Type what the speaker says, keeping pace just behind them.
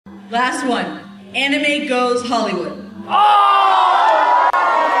Last one. Anime goes Hollywood.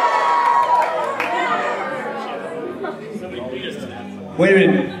 Wait a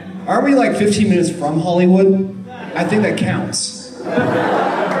minute. Aren't we like 15 minutes from Hollywood? I think that counts.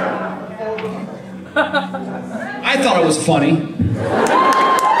 I thought it was funny.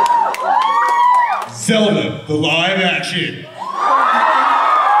 Zelda, the live action.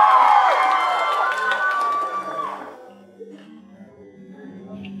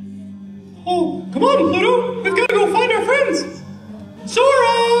 Oh, come on, Pluto. We've got to go find our friends. Sora!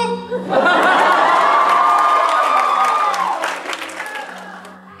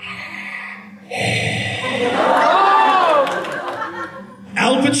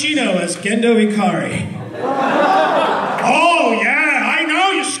 Al Pacino as Gendo Ikari. Oh, yeah, I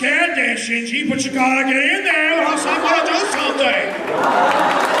know you're scared there, Shinji, but you gotta get in there or else I'm gonna do something.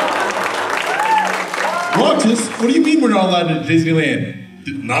 Lotus, what do you mean we're not allowed into Disneyland?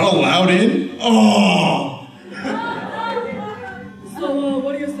 Not allowed in? Oh! So,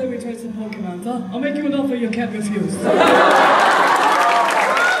 what do you say we try some Pokemon, huh? I'll make you an offer you can't refuse.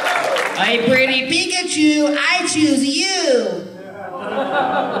 Hey, pretty Pikachu, I choose you!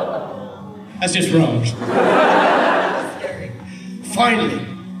 That's just wrong.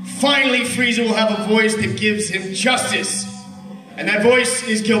 Finally, Frieza will have a voice that gives him justice. And that voice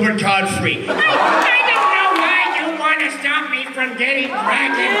is Gilbert Godfrey. I didn't know why you want to stop me from getting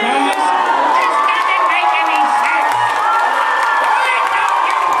Dragon Balls. This doesn't make any sense. Why don't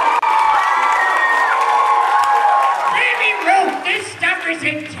you? Baby Ruth, this stuff is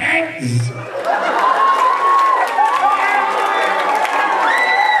intense.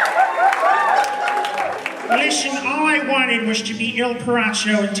 Listen, all I wanted was to be Il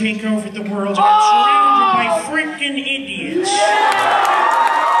Paracho and take over the world. I'm surrounded by freaking idiots.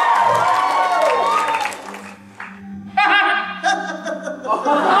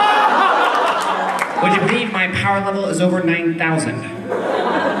 Would you believe my power level is over 9,000?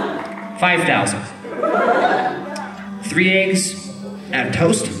 5,000. 3 eggs and a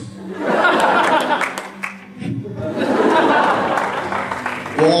toast?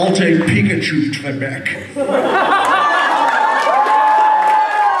 Well, I'll take Pikachu Trebek.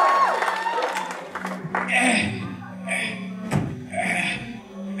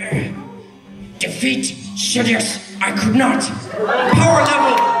 Defeat Sidious. I could not. Power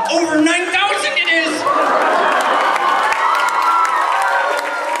level over 9,000 it is.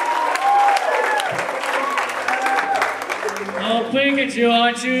 Oh, Pikachu,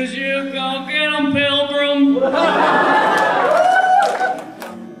 I choose you. Go get him, Pilgrim.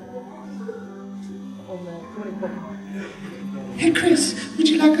 Hey, Chris, would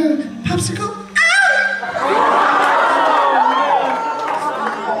you like a popsicle?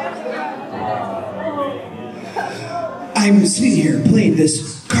 I'm sitting here playing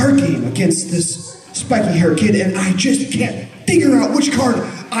this card game against this spiky hair kid, and I just can't figure out which card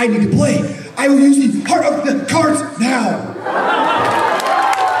I need to play. I will use the heart of the cards now.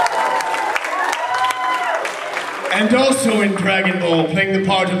 And also in Dragon Ball, playing the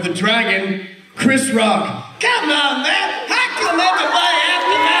part of the dragon, Chris Rock. Come on, man! How come everybody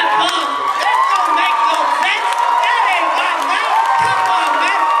after that bomb? That don't make no sense! That ain't right, man! Come on,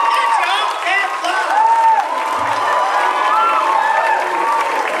 man! Get your damn bomb!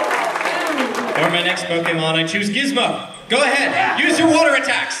 For my next Pokemon, I choose Gizmo. Go ahead, use your water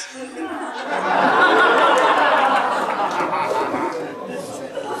attacks!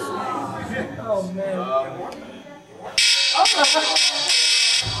 Oh, man.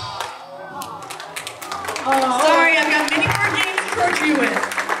 Sorry, I've got many more games to torture you with.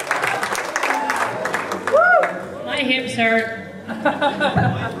 Woo! My hips hurt.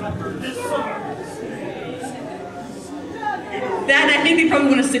 That, I think they probably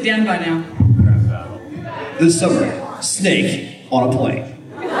want to sit down by now. This summer, Snake on a plane.